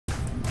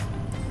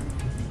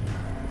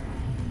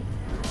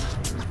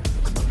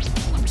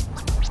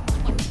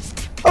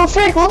Oh,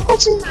 frick, look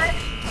what's in there.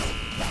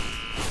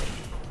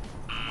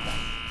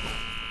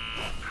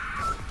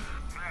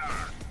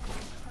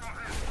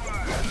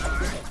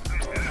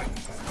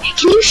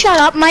 Can you shut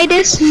up,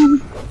 Midas?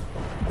 I'm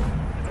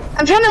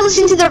trying to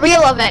listen to the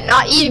real event,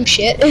 not eating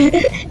shit.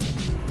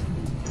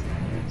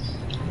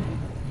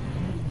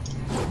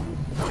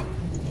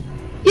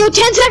 Yo,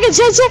 10 seconds,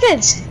 10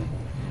 seconds!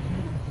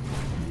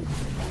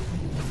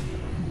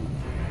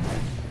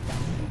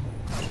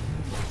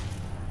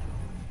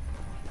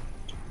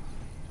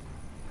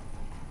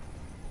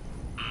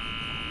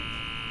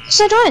 What's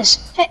that noise?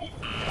 Hey,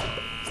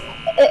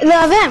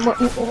 the event,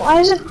 why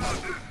is it?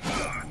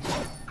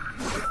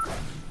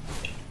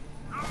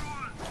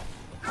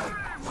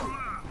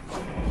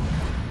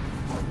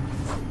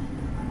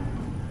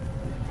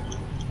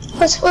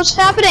 What's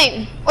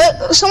happening?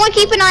 Someone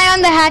keep an eye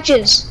on the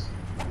hatches.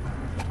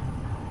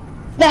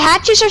 The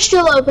hatches are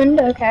still opened,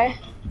 okay.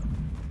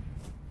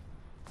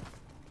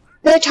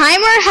 The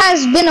timer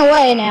has been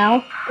away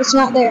now. It's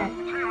not there.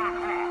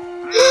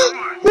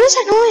 What is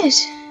that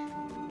noise?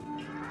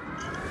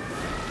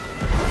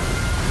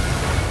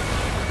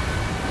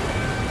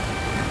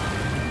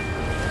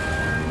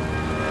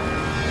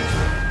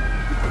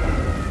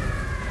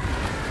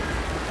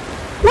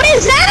 What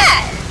is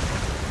that?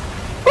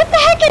 What the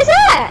heck is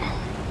that?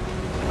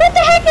 What the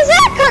heck is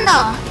that,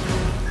 Kana?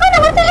 Kana,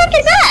 what the heck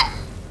is that?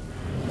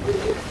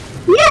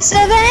 Yes,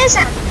 that is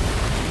it.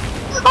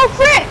 Oh,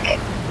 frick!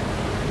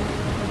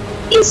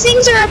 These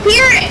things are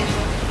appearing.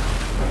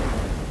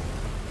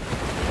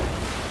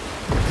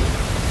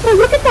 Oh,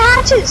 look at the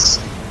hatches.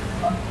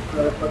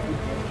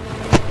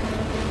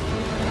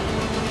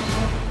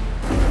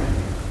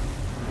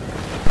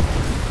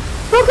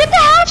 Look at the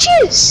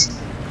hatches.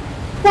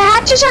 The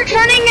hatches are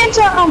turning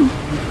into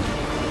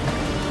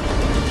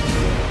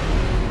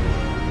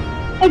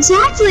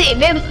Exactly.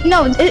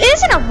 No, it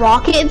isn't a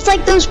rocket. It's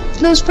like those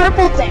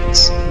purple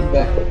things.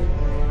 Yeah.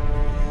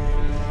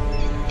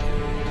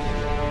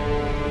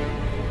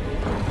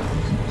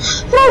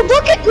 Oh,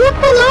 look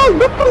below.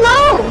 Look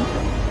below.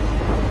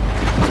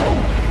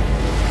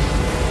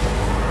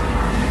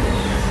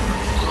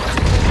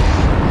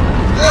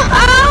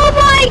 Oh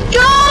my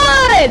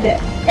God!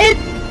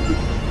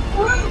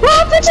 What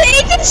happened to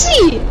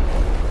agency?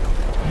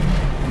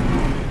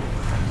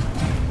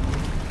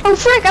 Oh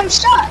frick! I'm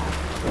stuck.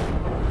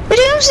 The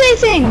doomsday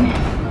thing!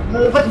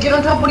 But get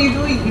on top, what are you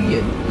doing,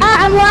 idiot?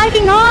 I'm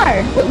lagging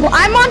hard.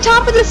 I'm on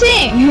top of the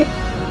thing.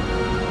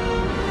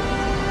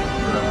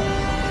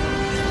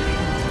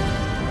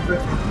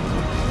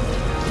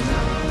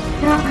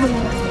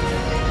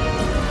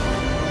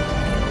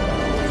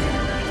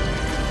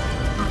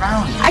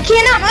 I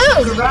cannot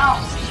move!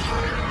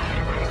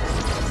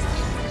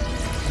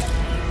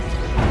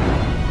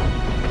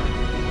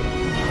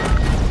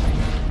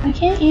 I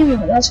can't aim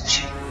it, that's for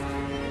sure.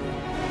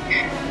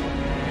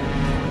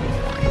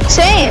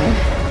 Same.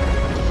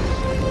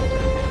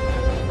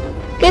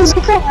 Guys,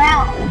 look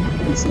around.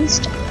 It's this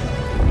stuff.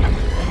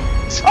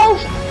 Oh!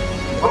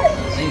 What?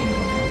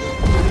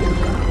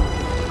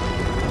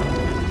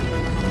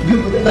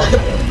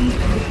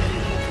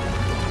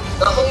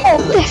 Oh,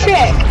 the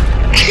frick.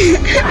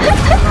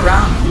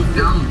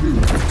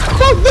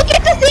 Oh, look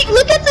at the thing!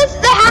 Look at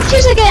the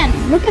hatches again!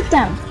 Look at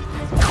them!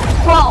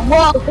 Whoa,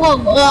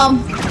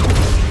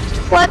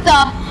 what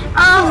the?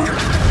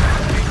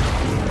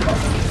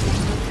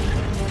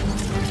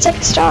 It's like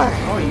a star.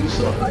 How are you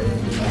so high?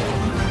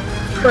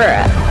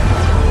 Bruh.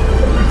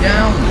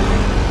 Down.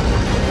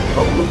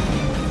 Oh, look.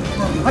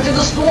 Watch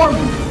the storm!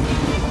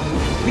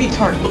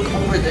 Retard, look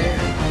over there.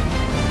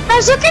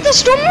 Guys, look at the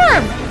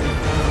storm!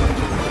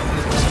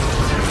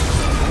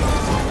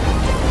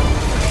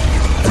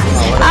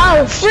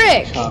 Oh,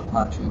 frick!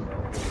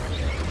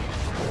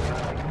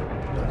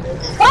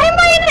 Why am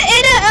I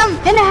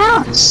in a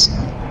house?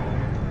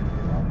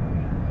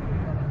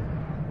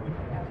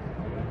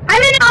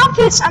 I'm in an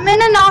office. I'm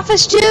in an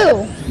office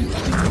too.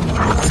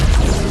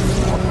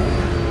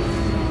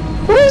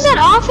 What is that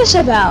office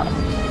about?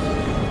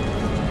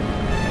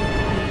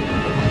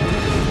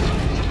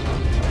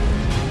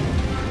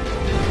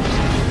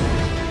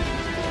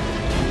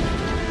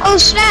 Oh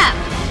snap!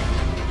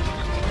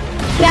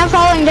 Yeah, I'm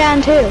falling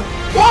down too.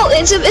 Whoa!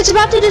 It's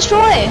about to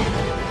destroy.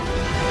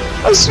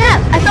 Oh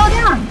snap! I fell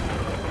down.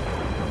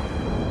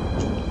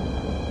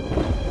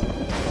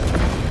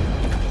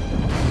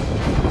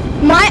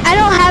 I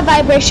don't have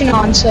vibration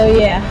on, so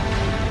yeah.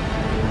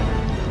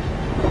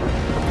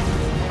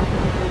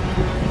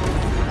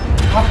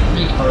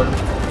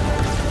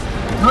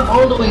 Not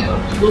all the way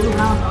up. Look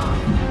around.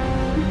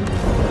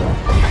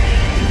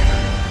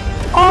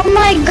 Oh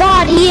my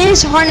God! He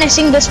is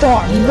harnessing the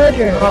storm.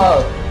 Literally.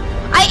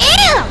 I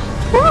am.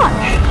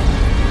 Watch.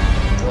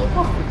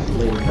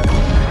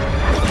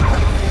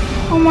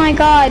 Oh my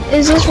God!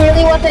 Is this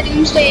really what the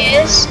doomsday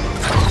is?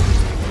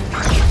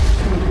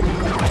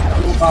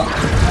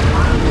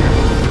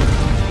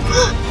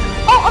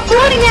 Oh, I'm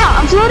floating out!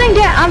 I'm floating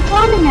down! I'm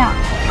floating out!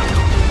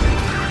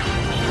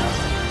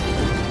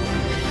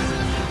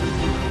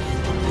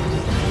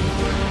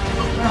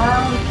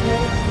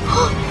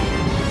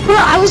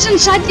 was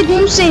inside the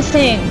doomsday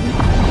thing.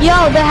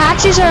 Yo, the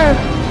hatches are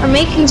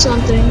making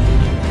something.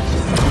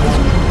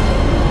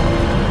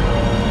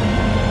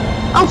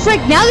 Oh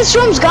frick, now the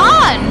storm's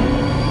gone!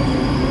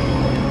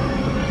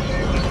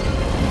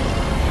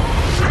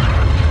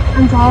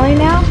 I'm falling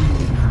now?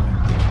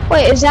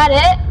 Wait, is that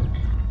it?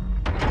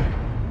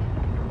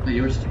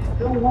 Yours.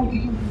 Don't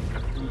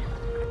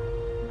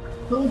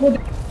go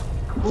down.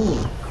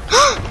 Ooh.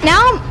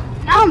 now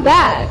I'm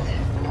back.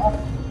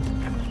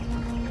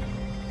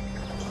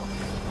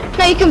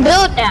 Now you can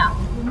build now.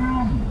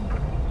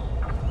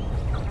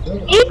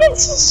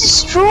 Apex is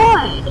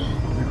destroyed.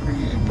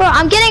 Bro,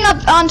 I'm getting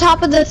up on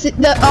top of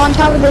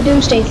the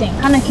doomsday thing.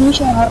 Hannah, can you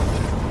show up?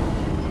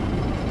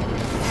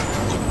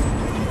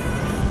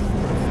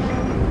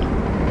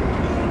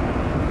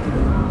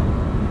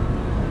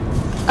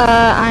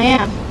 I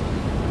am.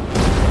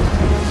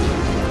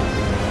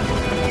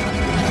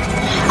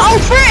 Oh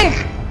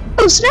frick!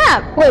 Oh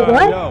snap! Wait,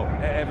 what? No,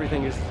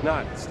 everything is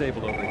not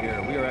stable over here.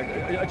 We are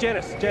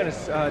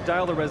Janice,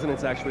 dial the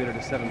resonance actuator to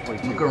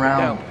 7.2. Look around.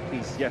 Now,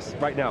 please, yes,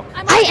 right now.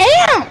 I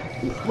am!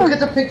 Look at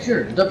the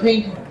picture, the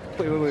painting.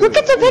 Wait, Look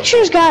at the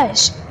pictures,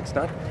 guys! It's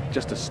not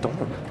just a storm.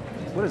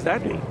 What does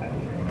that mean?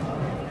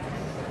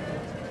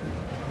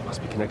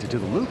 Must be connected to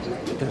the loop.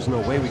 There's no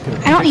way we could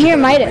have... I don't hear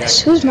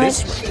Midas. Who's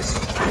Midas?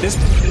 This.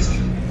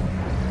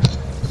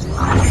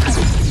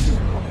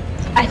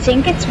 I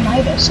think it's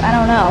Midas. I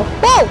don't know.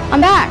 Whoa!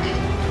 I'm back!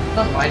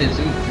 Not mine is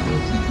either.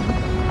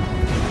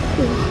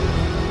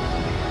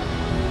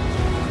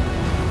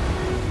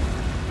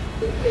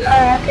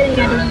 Alright, I'm gonna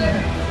get in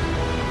there.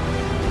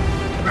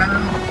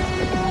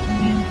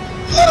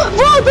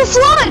 Whoa, the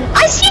flood!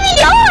 I see the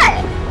yacht!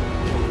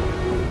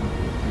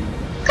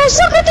 Guys,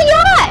 look at the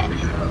yacht!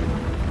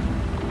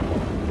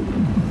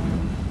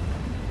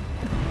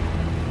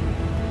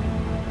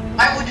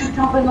 Why would you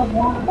jump in the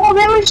water? Oh,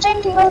 they were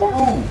staying together.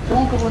 No,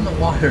 don't go in the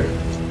water.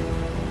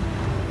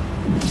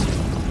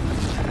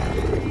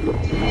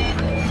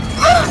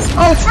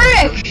 Oh,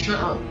 frick! Shut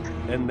up.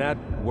 And that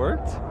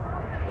worked?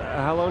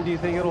 How long do you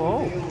think it'll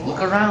hold?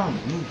 Look around.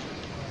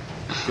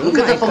 Oh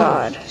my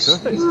god.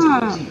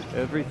 Good.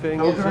 Everything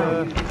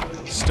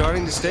is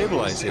starting to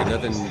stabilize here.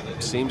 Nothing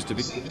seems to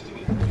be...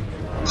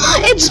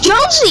 It's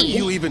Jonesy!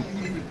 You even...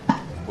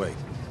 Wait.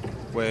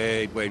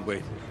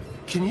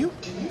 Can you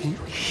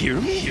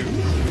hear me?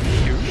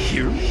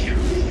 Hear me?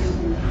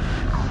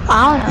 I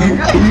don't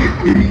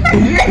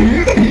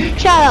know.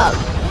 Shut up.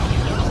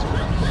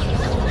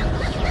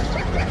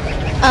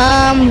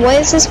 What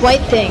is this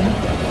white thing?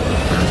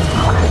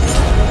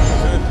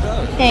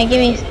 Hey, give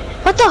me...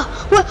 What the...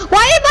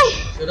 Why am I...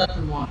 Shut up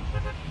and watch.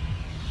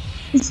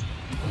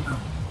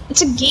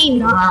 It's a game,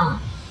 not...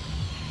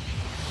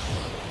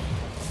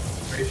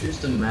 It's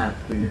just a map,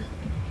 please.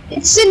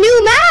 It's a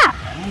new map!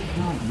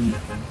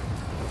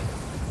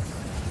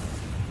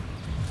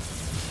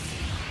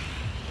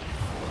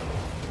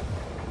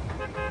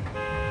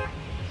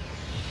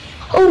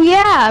 Oh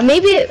yeah,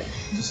 maybe it...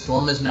 The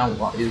storm is now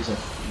like a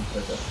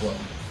flood.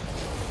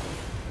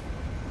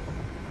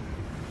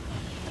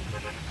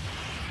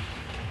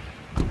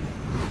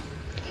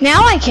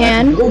 Now I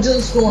can. Go to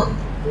the storm.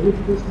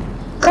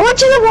 Go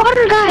into the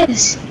water,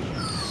 guys.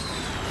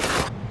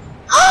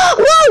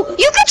 Whoa!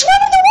 You can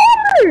swim in the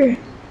water!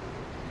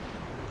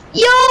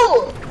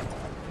 Yo!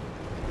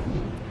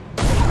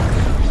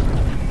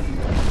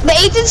 The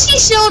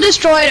agency's still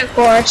destroyed, of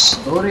course.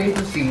 Go to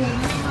agency one.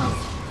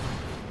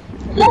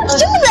 Let's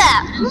do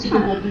that!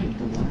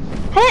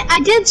 Hey, I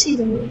did see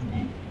the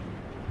movement.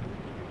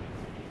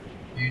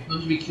 You're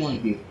supposed to be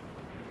killing people.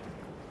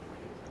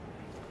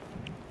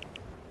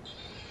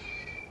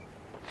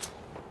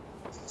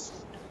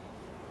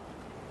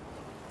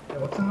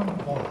 What's on the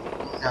wall?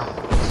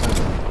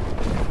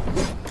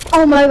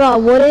 Oh my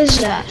god, what is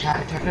that?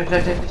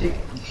 Take.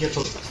 Be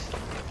careful.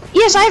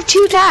 Yes, I have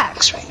 2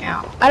 tacks right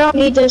now. I don't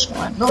need this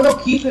one. No,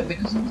 keep it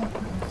because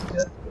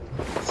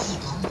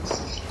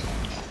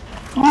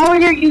Oh,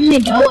 you're using a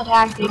double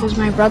attack because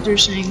my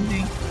brother's saying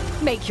thing.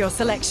 Make your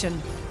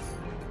selection.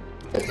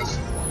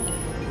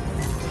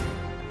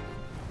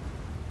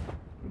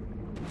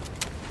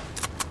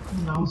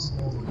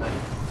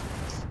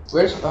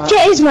 Where's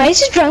Yeah, is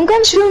Midas' drum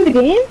gun still in the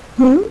game?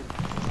 Hmm?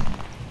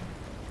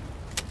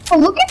 Oh,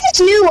 look at this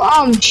new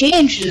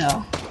change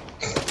though.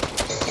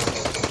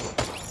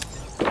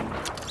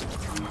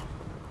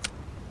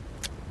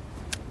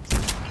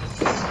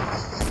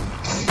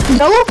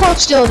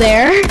 Teleport's still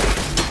there.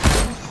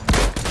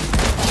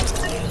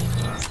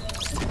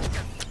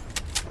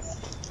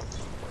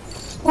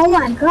 Oh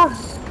my god.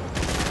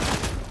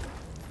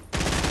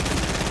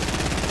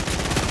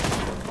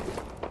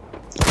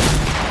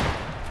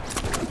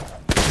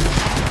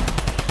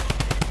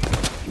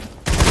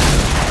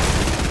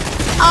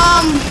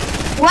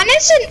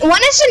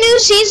 When is the new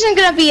season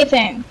gonna be a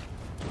thing?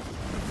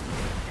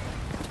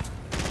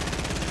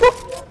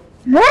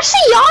 Where's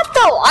the yacht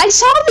though? I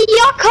saw the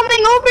yacht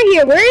coming over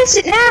here. Where is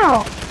it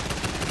now?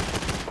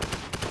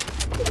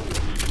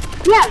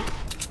 Yeah.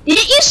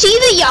 Didn't you see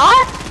the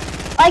yacht?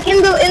 Like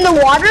in the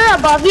water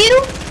above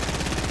you?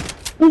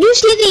 Did you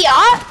see the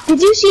yacht?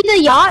 Did you see the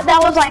yacht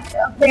that was like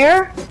up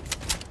there?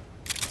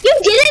 You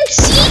didn't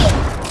see?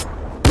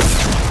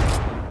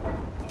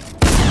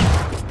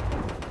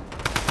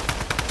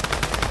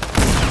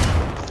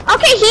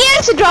 Okay, he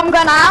has a drum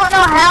gun. I don't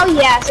know how he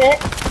has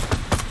it.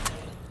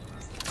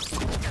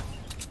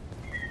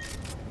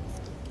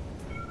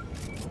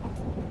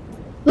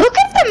 Look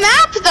at the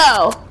map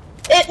though.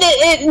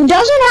 It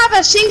doesn't have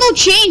a single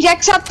change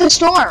except the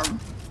storm.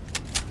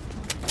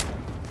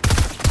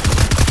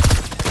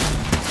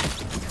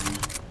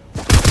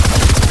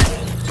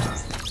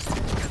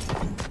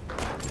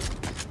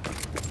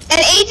 And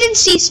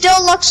agency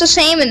still looks the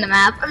same in the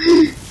map.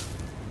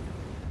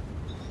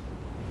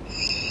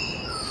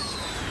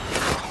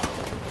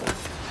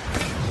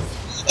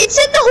 It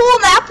said the whole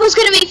map was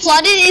gonna be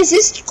flooded. Is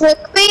this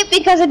clickbait?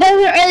 Because it doesn't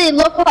really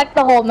look like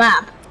the whole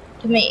map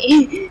to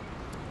me.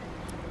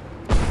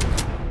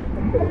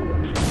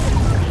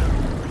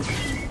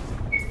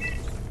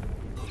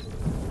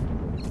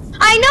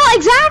 I know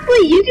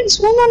exactly. You can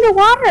swim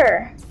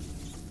underwater.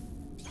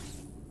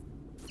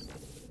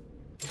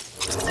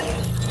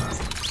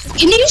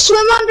 Can you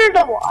swim under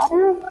the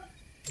water?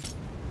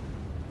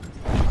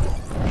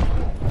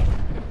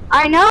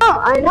 I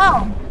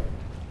know.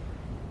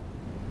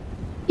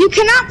 You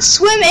cannot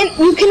swim in.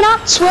 You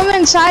cannot swim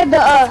inside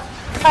the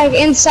like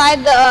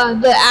inside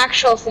the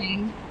actual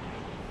thing.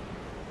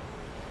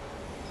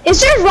 Is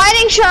there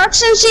riding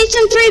sharks in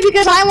season 3?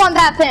 Because I want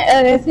that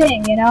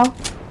thing, you know.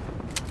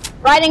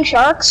 Riding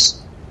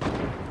sharks.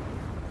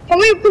 Can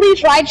we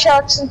please ride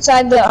sharks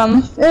inside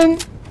the thing?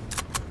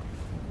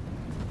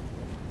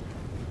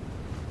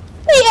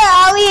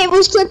 Yeah, Ali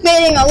was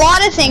clickbaiting a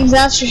lot of things,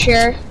 that's for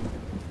sure.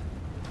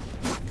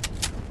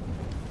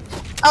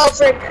 Oh,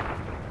 frick.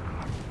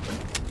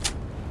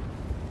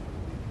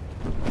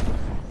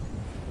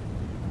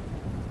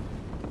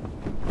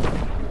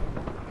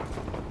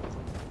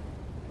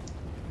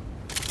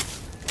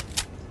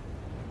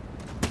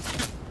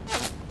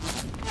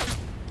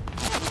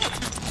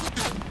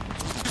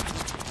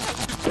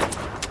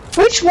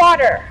 Which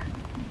water?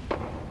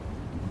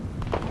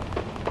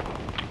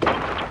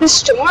 The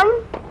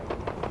storm?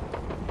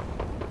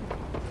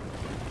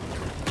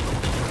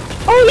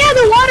 Oh yeah,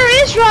 the water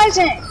is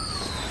rising!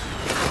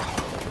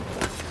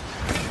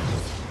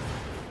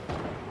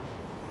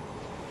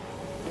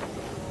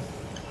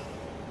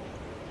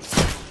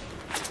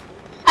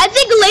 I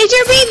think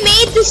Laserbeam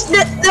made this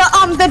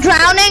the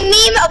drowning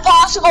meme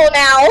possible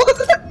now.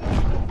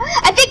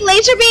 I think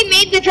Laserbeam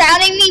made the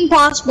drowning meme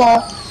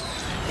possible.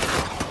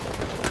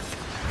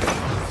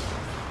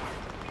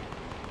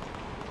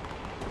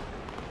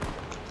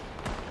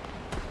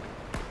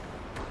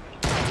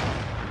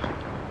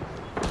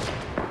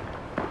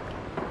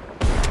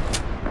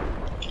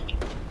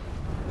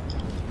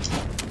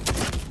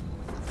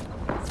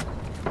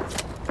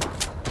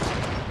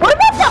 What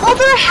about the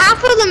other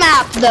half of the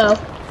map, though?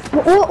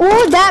 What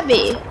would that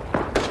be?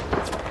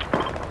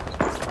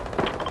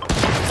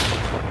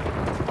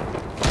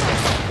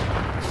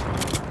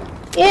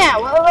 Yeah,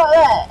 what about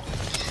that?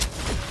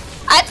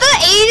 I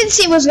thought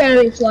agency was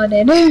gonna be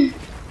flooded.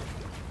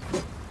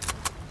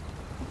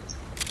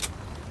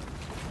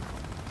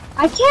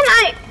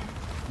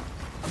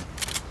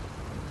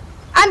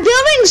 I'm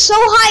building so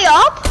high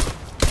up.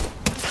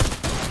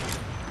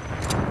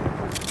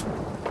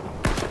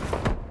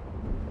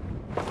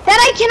 That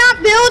I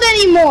cannot build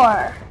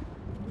anymore.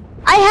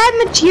 I had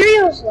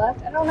materials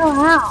left. I don't know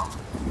how.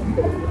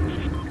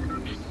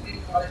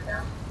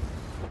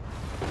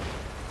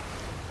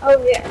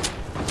 Oh yeah.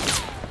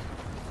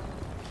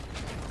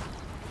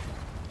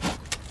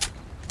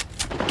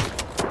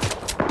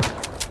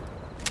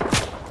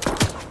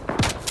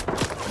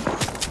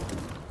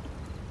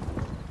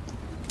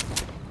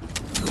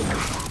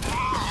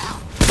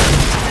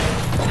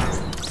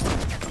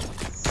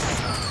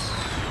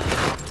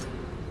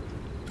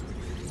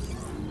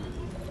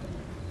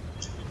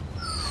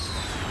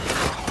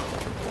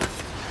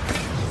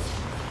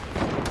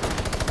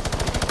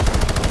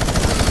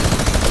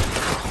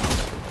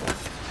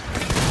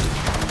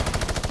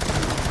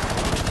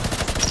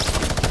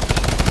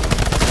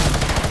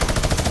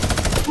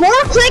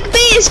 More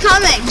clickbait is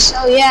coming,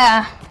 so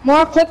yeah,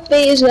 more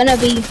clickbait is gonna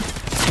be.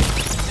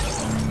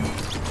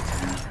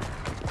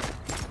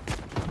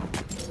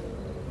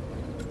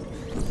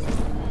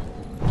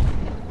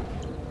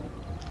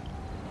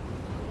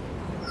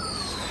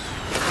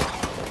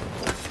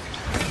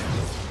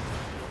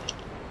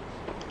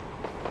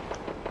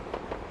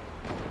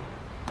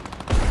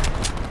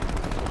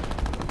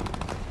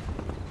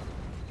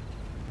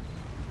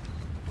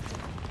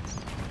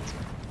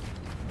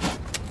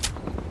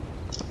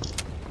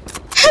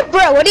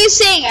 Bro, what are you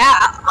saying?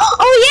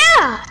 Oh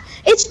yeah,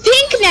 it's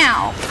pink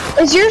now.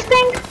 Is yours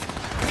pink?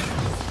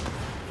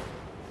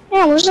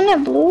 Yeah, wasn't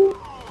it blue?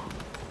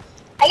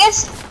 I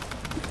guess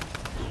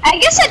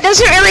it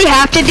doesn't really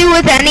have to do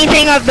with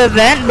anything of the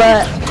event,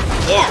 but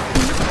yeah.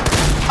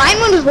 Mine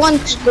was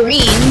once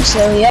green,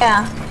 so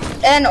yeah,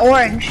 and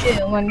orange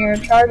too when you're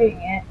charging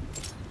it.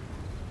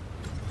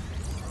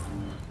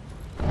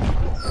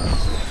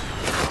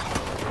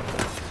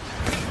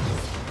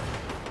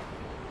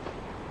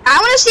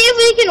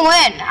 if we can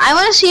win. I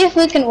want to see if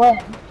we can win.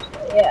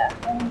 Yeah.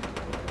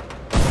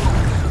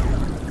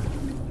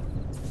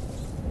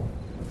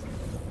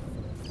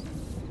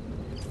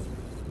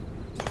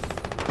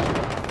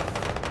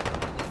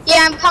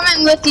 Yeah, I'm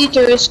coming with you,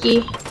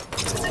 Taruski.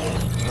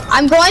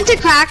 I'm going to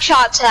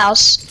Crackshot's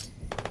house.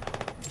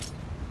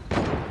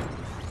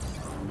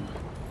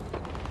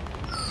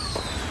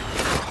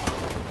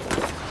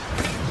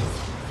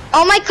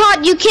 Oh my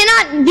god, you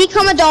cannot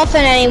become a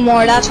dolphin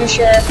anymore, that's for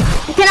sure.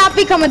 You cannot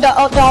become a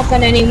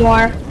dolphin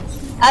anymore.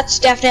 That's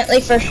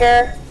definitely for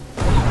sure.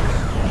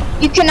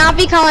 You cannot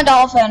become a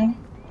dolphin.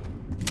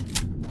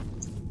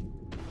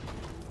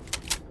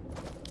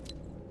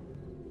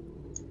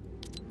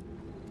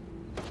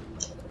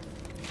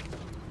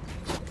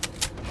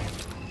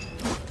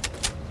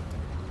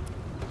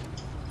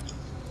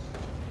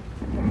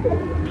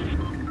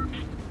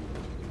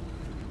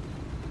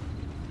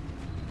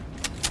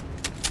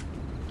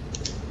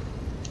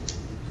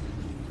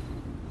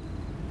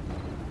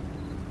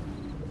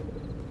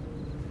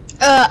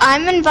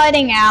 I'm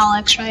inviting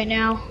Alex right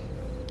now.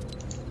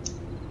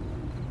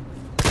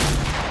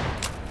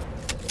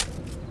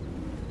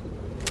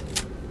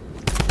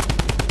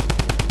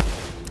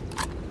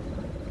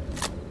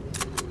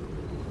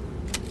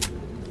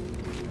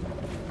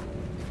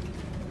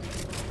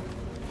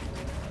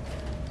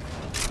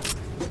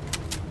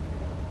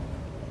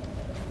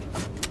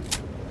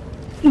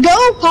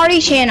 Go party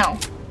channel.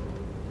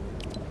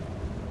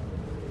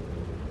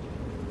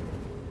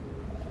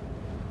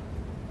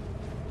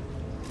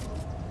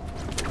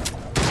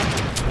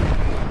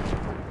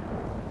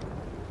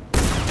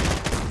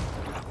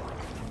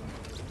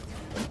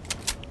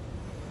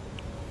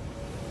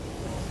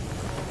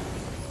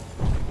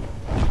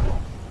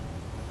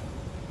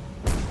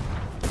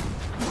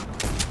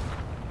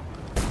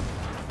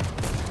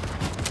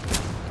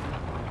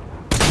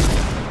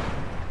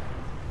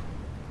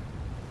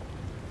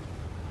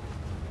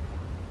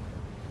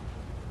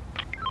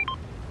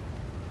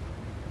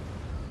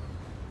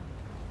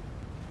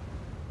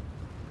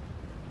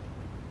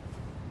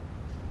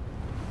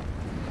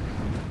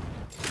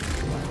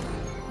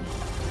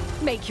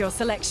 Make your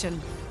selection.